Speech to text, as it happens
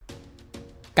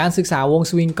การศึกษาวง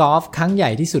สวิงกอล์ฟครั้งใหญ่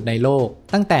ที่สุดในโลก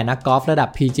ตั้งแต่นักกอล์ฟระดับ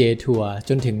PGA ทัวร์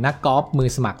จนถึงนักกอล์ฟมือ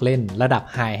สมัครเล่นระดับ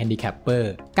High Handicapper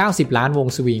 90 ล้านวง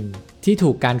สวิงที่ถู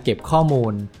กการเก็บข้อมู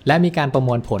ลและมีการประม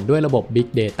วลผลด้วยระบบ Big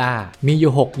Data มีอ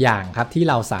ยู่ 6 อย่างครับที่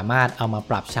เราสามารถเอามา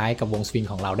ปรับใช้กับวงสวิง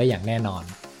ของเราได้อย่างแน่นอน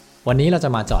วันนี้เราจะ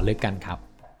มาเจาะลึกกันครับ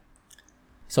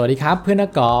สวัสดีครับเพื่อนนั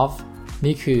กกอล์ฟ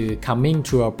นี่คือ Coming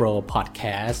to a Pro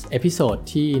Podcast เอพิโซด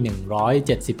ที่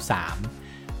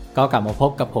173ก็กลับมาพ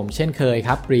บกับผมเช่นเคยค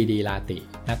รับปรีดีลาติ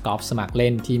นักกอล์ฟสมัครเล่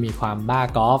นที่มีความบ้า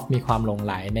กอล์ฟมีความหลงใ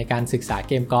หลในการศึกษา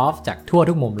เกมกอล์ฟจากทั่ว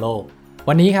ทุกมุมโลก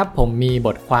วันนี้ครับผมมีบ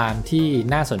ทความที่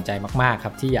น่าสนใจมากๆค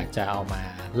รับที่อยากจะเอามา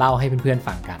เล่าให้เพื่อนๆ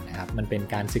ฟังกันนะครับมันเป็น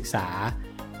การศึกษา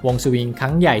วงสวิงค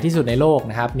รั้งใหญ่ที่สุดในโลก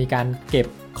นะครับมีการเก็บ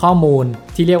ข้อมูล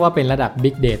ที่เรียกว่าเป็นระดับ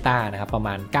Big Data นะครับประม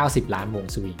าณ90ล้านวง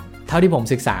สวิงเท่าที่ผม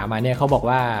ศึกษามาเนี่ยเขาบอก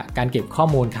ว่าการเก็บข้อ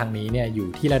มูลครั้งนี้เนี่ยอยู่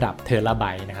ที่ระดับเทราไบ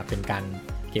ต์นะครับเป็นการ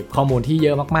เก็บข้อมูลที่เย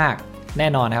อะมากๆแน่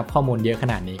นอนนะครับข้อมูลเยอะข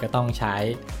นาดนี้ก็ต้องใช้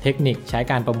เทคนิคใช้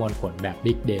การประมวลผลแบบ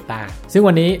Big Data ซึ่ง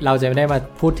วันนี้เราจะไม่ได้มา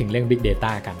พูดถึงเรื่อง Big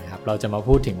Data กันนะครับเราจะมา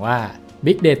พูดถึงว่า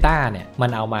Big Data เนี่ยมัน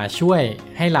เอามาช่วย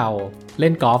ให้เราเล่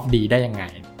นกอล์ฟดีได้ยังไง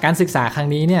การศึกษาครั้ง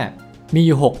นี้เนี่ยมีอ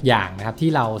ยู่6อย่างนะครับที่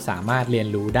เราสามารถเรียน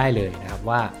รู้ได้เลยนะครับ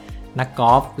ว่านักก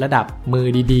อล์ฟระดับมือ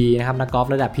ดีๆนะครับนักกอล์ฟ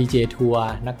ระดับ PGA ทัวร์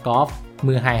นักกอล์ฟ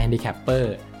มือ High Handicapper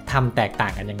ทำแตกต่า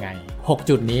งกันยังไง6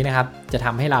จุดนี้นะครับจะท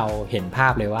ำให้เราเห็นภา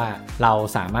พเลยว่าเรา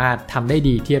สามารถทำได้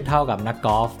ดีเทียบเท่ากับนักก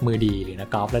อล์ฟมือดีหรือนัก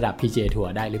กอล์ฟระดับ PGA ทัว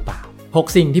ร์ได้หรือเปล่า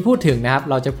6สิ่งที่พูดถึงนะครับ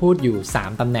เราจะพูดอยู่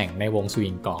3ตำแหน่งในวงสวิ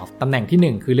งกอล์ฟตำแหน่ง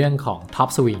ที่1คือเรื่องของ Top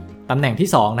Swing ตำแหน่งที่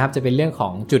2นะครับจะเป็นเรื่องขอ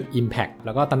งจุด Impact แ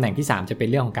ล้วก็ตำแหน่งที่3จะเป็น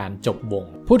เรื่องของการจบวง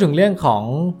พูดถึงเรื่องของ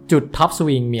จุด Top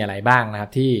Swing มีอะไรบ้างนะครั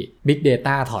บที่ Big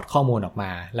Data ถอดข้อมูลออกม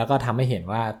าแล้วก็ทำให้เห็น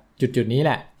ว่าจุดนี้แ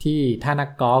หละที่ถ้านัก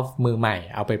กอล์ฟมือใหม่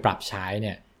เอาไปปรับใช้เ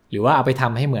นี่ยหรือว่าเอาไปท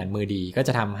ำให้เหมือนมือดีก็จ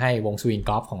ะทำให้วงสวิง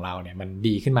กอล์ฟของเราเนี่ยมัน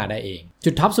ดีขึ้นมาได้เอง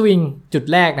จุดท็อปสวิงจุด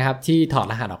แรกนะครับที่ถอด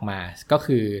รหัสออกมาก็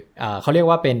คือเขาเรียก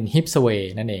ว่าเป็นฮิปสเว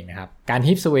ย์นั่นเองนะครับการ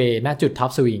ฮิปสเวย์ณจุดท็อ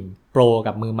ปสวิงโปร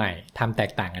กับมือใหม่ทำแต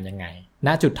กต่างกันยังไงณ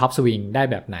จุดท็อปสวิงได้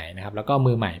แบบไหนนะครับแล้วก็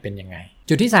มือใหม่เป็นยังไง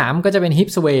จุดที่3ก็จะเป็นฮิป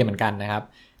สเวย์เหมือนกันนะครับ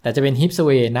แต่จะเป็นฮิปสเว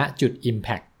ย์ณจุด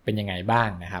Impact เป็นยังไงบ้าง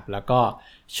นะครับแล้วก็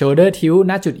shoulder tilt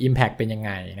ณจุด Impact เป็นยังไ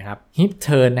งนะครับ hip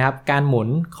turn นะครับการหมุน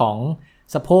ของ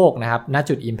สะโพกนะครับณ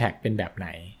จุด Impact เป็นแบบไหน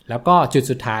แล้วก็จุด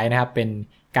สุดท้ายนะครับเป็น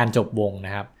การจบวงน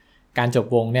ะครับการจบ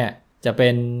วงเนี่ยจะเป็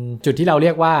นจุดที่เราเรี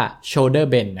ยกว่า shoulder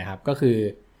bend นะครับก็คือ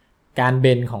การเบ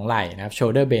นของไหล่นะครับ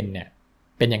shoulder bend เนี่ย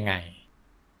เป็นยังไง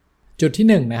จุด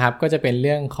ที่1นะครับก็จะเป็นเ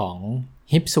รื่องของ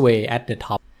hip sway at the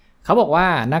top เขาบอกว่า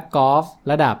นักกอล์ฟ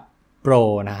ระดับโปร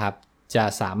นะครับจะ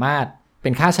สามารถเป็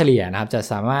นค่าเฉลี่ยนะครับจะ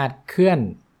สามารถเคลื่อน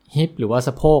ฮิปหรือว่าส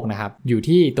ะโพกนะครับอยู่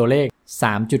ที่ตัวเลข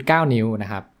 3.9 นิ้วน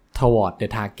ะครับtoward the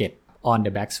target on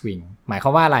the backswing หมายคว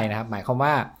ามว่าอะไรนะครับหมายความ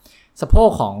ว่าสะโพก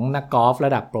ของนักกอล์ฟร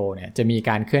ะดับโปรเนี่ยจะมี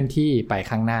การเคลื่อนที่ไป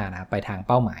ข้างหน้านะครับไปทาง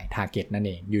เป้าหมาย target นั่นเ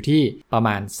องอยู่ที่ประม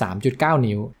าณ 3.9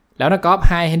 นิ้วแล้วนักกอล์ฟ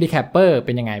high handicapper เ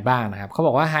ป็นยังไงบ้างนะครับเขาบ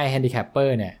อกว่า high handicapper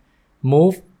เนี่ย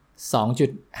move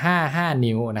 2.55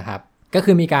 นิ้วนะครับก็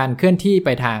คือมีการเคลื่อนที่ไป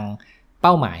ทางเ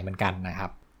ป้าหมายเหมือนกันนะครั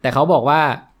บแต่เขาบอกว่า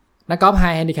นักกอล์ฟ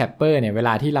high handicapper เนี่ยเวล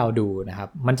าที่เราดูนะครับ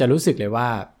มันจะรู้สึกเลยว่า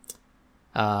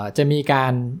จะมีกา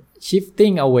ร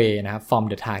shifting away นะครับ from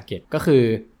the target ก็คือ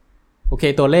โอเค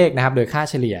ตัวเลขนะครับโดยค่า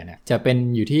เฉลี่ยเนี่ยจะเป็น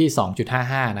อยู่ที่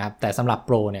 2.55 นะครับแต่สำหรับโ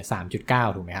ปรเนี่ย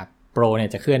 3.9 ถูกไหมครับโปรเนี่ย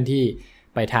จะเคลื่อนที่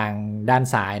ไปทางด้าน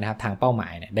ซ้ายนะครับทางเป้าหมา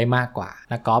ยเนี่ยได้มากกว่า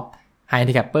นักกอล์ฟ high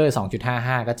handicapper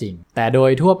 2.55 ก็จริงแต่โดย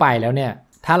ทั่วไปแล้วเนี่ย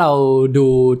ถ้าเราดู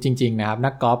จริงๆนะครับ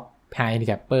นักกอล์ฟ high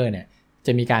handicapper เนี่ยจ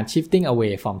ะมีการ shifting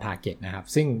away from target นะครับ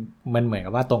ซึ่งมันเหมือนกั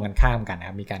บว่าตรงกันข้ามกันนะค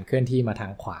รับมีการเคลื่อนที่มาทา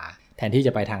งขวาแทนที่จ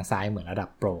ะไปทางซ้ายเหมือนระดับ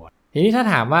โปรทีนี้ถ้า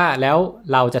ถามว่าแล้ว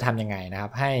เราจะทำยังไงนะครั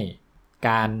บให้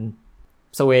การ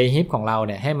sway hip ของเราเ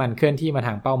นี่ยให้มันเคลื่อนที่มาท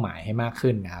างเป้าหมายให้มาก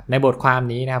ขึ้นนะครับในบทความ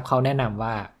นี้นะครับเขาแนะนำ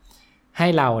ว่าให้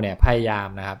เราเนี่ยพยายาม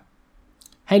นะครับ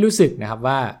ให้รู้สึกนะครับ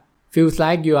ว่า feels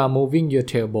like you are moving your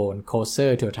tailbone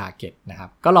closer to target นะครับ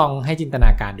ก็ลองให้จินตน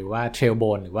าการดูว่า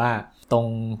tailbone หรือว่าตรง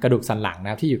กระดูกสันหลังนะ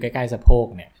ครับที่อยู่ใกล้ๆสะโพก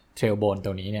เนี่ย tailbone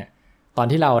ตัวนี้เนี่ยตอน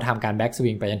ที่เราทำการ back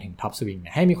swing ไปจนถึง top swing เ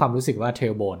นี่ยให้มีความรู้สึกว่า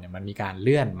tailbone เนี่ยมันมีการเ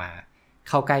ลื่อนมา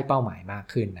เข้าใกล้เป้าหมายมาก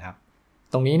ขึ้นนะครับ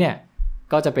ตรงนี้เนี่ย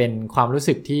ก็จะเป็นความรู้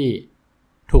สึกที่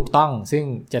ถูกต้องซึ่ง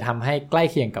จะทำให้ใกล้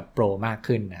เคียงกับโปรมาก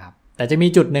ขึ้นนะครับแต่จะมี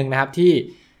จุดหนึ่งนะครับที่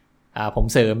ผม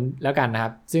เสริมแล้วกันนะค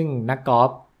รับซึ่งนักกอล์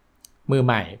ฟมือใ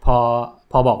หม่พ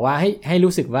อบอกว่าให้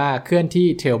รู้สึกว่าเคลื่อนที่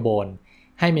tailbone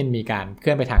ให้มันมีการเค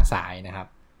ลื่อนไปทางซ้ายนะครับ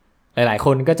หลายๆค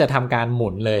นก็จะทำการหมุ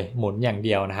นเลยหมุนอย่างเ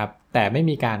ดียวนะครับแต่ไม่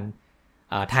มีการ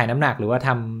ถ่ายน้ำหนักหรือว่าท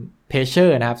ำเพชเชอ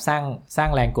ร์นะครับสร้าง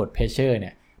แรงกดเพชเชอร์เ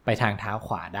นี่ยไปทางเท้าข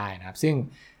วาได้นะครับซึ่ง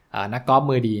นักกอล์ฟ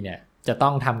มือดีเนี่ยจะต้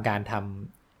องทำการท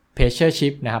ำเพชเชอร์ชิ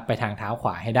ฟนะครับไปทางเท้าขว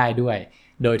าให้ได้ด้วย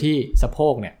โดยที่สะโพ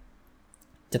กเนี่ย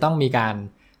จะต้องมีการ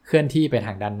เคลื่อนที่ไปท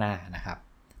างด้านหน้านะครับ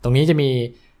ตรงนี้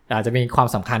อาจจะมีความ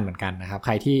สำคัญเหมือนกันนะครับใค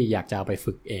รที่อยากจะเอาไป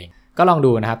ฝึกเองก็ลอง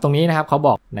ดูนะครับตรงนี้นะครับเขาบ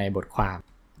อกในบทความ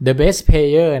the best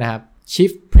player นะครับ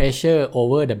shift pressure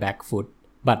over the back foot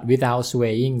but without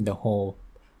swaying the whole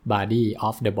body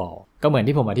of the ball ก็เหมือน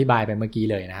ที่ผมอธิบายไปเมื่อกี้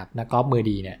เลยนะครับนักกอล์ฟมือ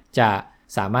ดีเนี่ยจะ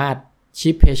สามารถ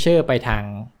shift pressure ไปทาง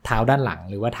เท้าด้านหลัง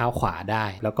หรือว่าเท้าขวาได้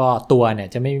แล้วก็ตัวเนี่ย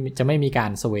จะไม่มีกา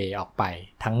ร sway ออกไป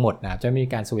ทั้งหมดนะครับจะไม่มี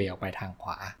การ sway ออกไปทางข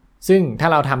วาซึ่งถ้า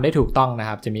เราทำได้ถูกต้องนะค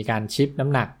รับจะมีการชิปน้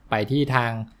ำหนักไปที่ทา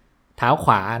งเท้าข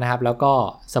วานะครับแล้วก็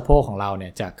สะโพกของเราเนี่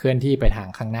ยจะเคลื่อนที่ไปทาง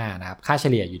ข้างหน้านะครับค่าเฉ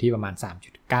ลี่ยอยู่ที่ประมาณ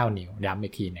 3.9 นิ้วย้ำอี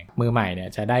กทีนึงมือใหม่เนี่ย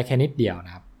จะได้แค่นิดเดียวน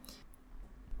ะครับ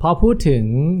พอพูดถึง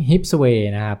hip sway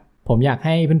นะครับผมอยากใ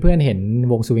ห้เพื่อนๆเห็น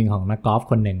วงสวิงของนักกอล์ฟ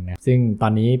คนหนึ่งนะซึ่งตอ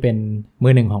นนี้เป็นมื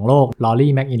อหนึ่งของโลกลอ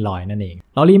รี่แม็กอินลอยนั่นเอง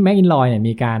ลอรี่แม็กอินลอยเนี่ย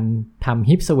มีการทำ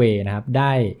hip sway นะครับไ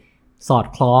ด้สอด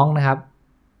คล้องนะครับ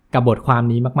กับบทความ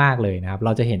นี้มากๆเลยนะครับเร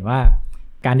าจะเห็นว่า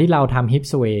การที่เราทำ hip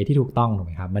sway ที่ถูกต้องถูกไ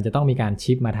หมครับมันจะต้องมีการ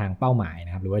ชิปมาทางเป้าหมายน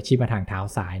ะครับหรือว่าชิปมาทางเท้า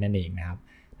ซ้ายนั่นเองนะครับ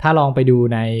ถ้าลองไปดู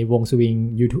ในวงสวิง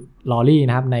YouTube ลอรี่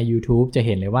นะครับใน YouTube จะเ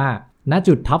ห็นเลยว่าณ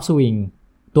จุดท็อปสวิง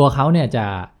ตัวเขาเนี่ยจะ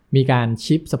มีการ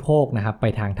ชิปสะโพกนะครับไป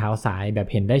ทางเท้าซ้ายแบบ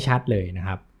เห็นได้ชัดเลยนะค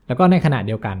รับแล้วก็ในขณะเ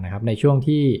ดียวกันนะครับในช่วง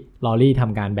ที่ลอรี่ท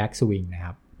ำการแบ็กสวิงนะค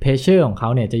รับเพชเชอร์ของเขา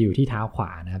เนี่ยจะอยู่ที่เท้าขวา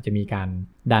นะครับจะมีการ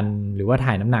ดันหรือว่า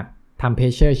ถ่ายน้ำหนักทำเพ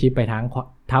ชเชอร์ชิปไปทาง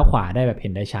เท้าขวาได้แบบเห็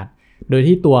นได้ชัดโดย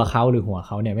ที่ตัวเขาหรือหัวเ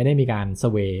ขาเนี่ยไม่ได้มีการส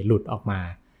เวย์หลุดออกมา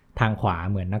ทางขวา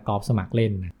เหมือนนักกอล์ฟสมัครเล่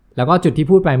นนะแล้วก็จุดที่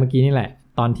พูดไปเมื่อกี้นี่แหละ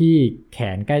ตอนที่แข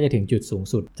นใกล้จะถึงจุดสูง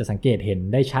สุดจะสังเกตเห็น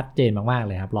ได้ชัดเจนมากๆเ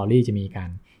ลยครับลอรี่จะมีการ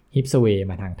ฮิปสเวย์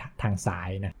มาทางซ้าย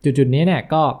นะจุดนี้เนี่ย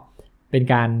ก็เป็น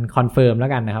การคอนเฟิร์มแล้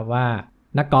วกันนะครับว่า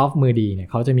นักกอล์ฟมือดีเนี่ย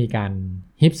เขาจะมีการ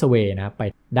ฮิปสเวย์นะครับไป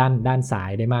ด้านซ้าย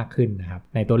ได้มากขึ้นนะครับ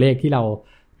ในตัวเลขที่เรา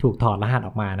ถูกถอดรหัสอ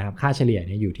อกมานะครับค่าเฉลี่ยเ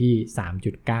นี่ยอยู่ที่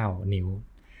 3.9 นิ้ว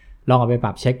ลองเอาไปป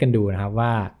รับเช็คกันดูนะครับว่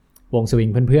าวงสวิง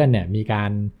เพื่อนๆเนี่ยมีกา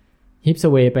รฮิปส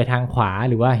เวย์ไปทางขวา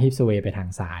หรือว่าฮิปสเวย์ไปทาง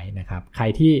ซ้ายนะครับใคร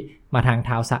ที่มาทางเ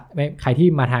ท้าซ้ายใครที่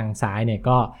มาทางซ้ายเนี่ย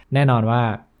ก็แน่นอนว่า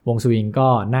วงสวิงก็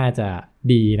น่าจะ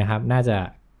ดีนะครับน่าจะ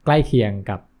ใกล้เคียง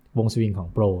กับวงสวิงของ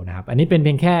โปรนะครับอันนี้เป็นเ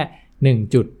พียงแค่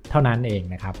1จุดเท่านั้นเอง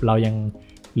นะครับเรายัง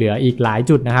เหลืออีกหลาย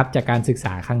จุดนะครับจากการศึกษ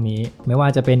าครั้งนี้ไม่ว่า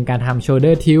จะเป็นการทำ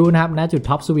shoulder tilt นะครับณจุด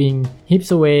top swing hip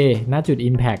sway ณจุด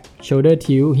impact shoulder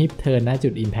tilt hip turn ณจุ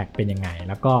ด impact เป็นยังไง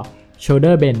แล้วก็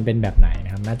shoulder bend เป็นแบบไหนน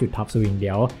ะครับณจุด top swing เ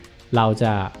ดี๋ยวเราจ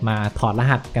ะมาถอดร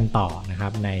หัสกันต่อนะครั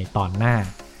บในตอนหน้า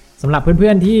สำหรับเพื่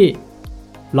อนๆที่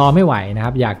รอไม่ไหวนะค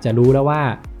รับอยากจะรู้แล้วว่า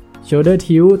shoulder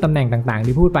tilt ตำแหน่งต่างๆ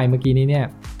ที่พูดไปเมื่อกี้นี้เนี่ย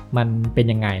มันเป็น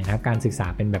ยังไงนะครับการศึกษา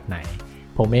เป็นแบบไหน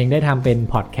ผมเองได้ทำเป็น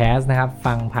พอดแคสต์นะครับ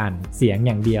ฟังผ่านเสียงอ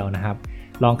ย่างเดียวนะครับ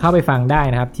ลองเข้าไปฟังได้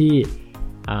นะครับที่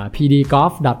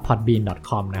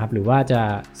pdgolf.podbean.com นะครับหรือว่าจะ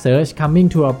search coming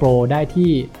to a pro ได้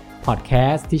ที่พอดแค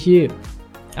สต์ที่ชื่อ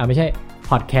ไม่ใช่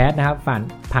พอดแคสต์นะครับ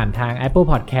ผ่านทาง Apple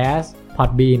Podcast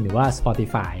Podbean หรือว่า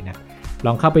Spotify นะล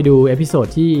องเข้าไปดูเอพิโซด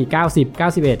ที่90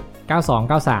 91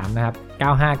 92 93นะครับ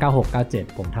95 96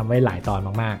 97ผมทำไว้หลายตอน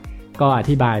มากๆก็อ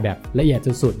ธิบายแบบละเอียด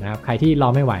สุดๆนะครับใครที่รอ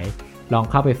ไม่ไหวลอง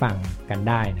เข้าไปฟังกัน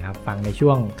ได้นะครับฟังในช่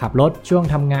วงขับรถช่วง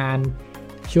ทำงาน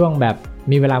ช่วงแบบ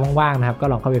มีเวลาว่างๆนะครับก็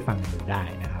ลองเข้าไปฟังกันดูได้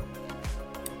นะครับ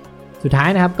สุดท้าย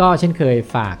นะครับก็เช่นเคย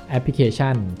ฝากแอปพลิเคชั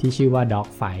นที่ชื่อว่า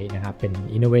Dogfight นะครับเป็น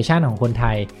อินโนเวชันของคนไท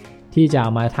ยที่จะเอา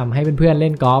มาทำให้เพื่อนๆเ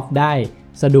ล่นกอล์ฟได้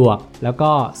สะดวกแล้ว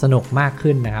ก็สนุกมาก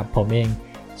ขึ้นนะครับผมเอง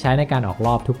ใช้ในการออกร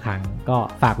อบทุกครั้งก็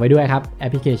ฝากไว้ด้วยครับแอป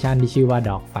พลิเคชันที่ชื่อว่า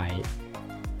Dogfight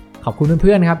ขอบคุณเ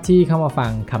พื่อนๆครับที่เข้ามาฟั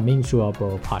ง Coming to a Pro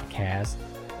Podcast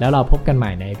แล้วเราพบกันให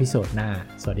ม่ในเอพิโซดหน้า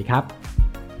สวัสดีครับ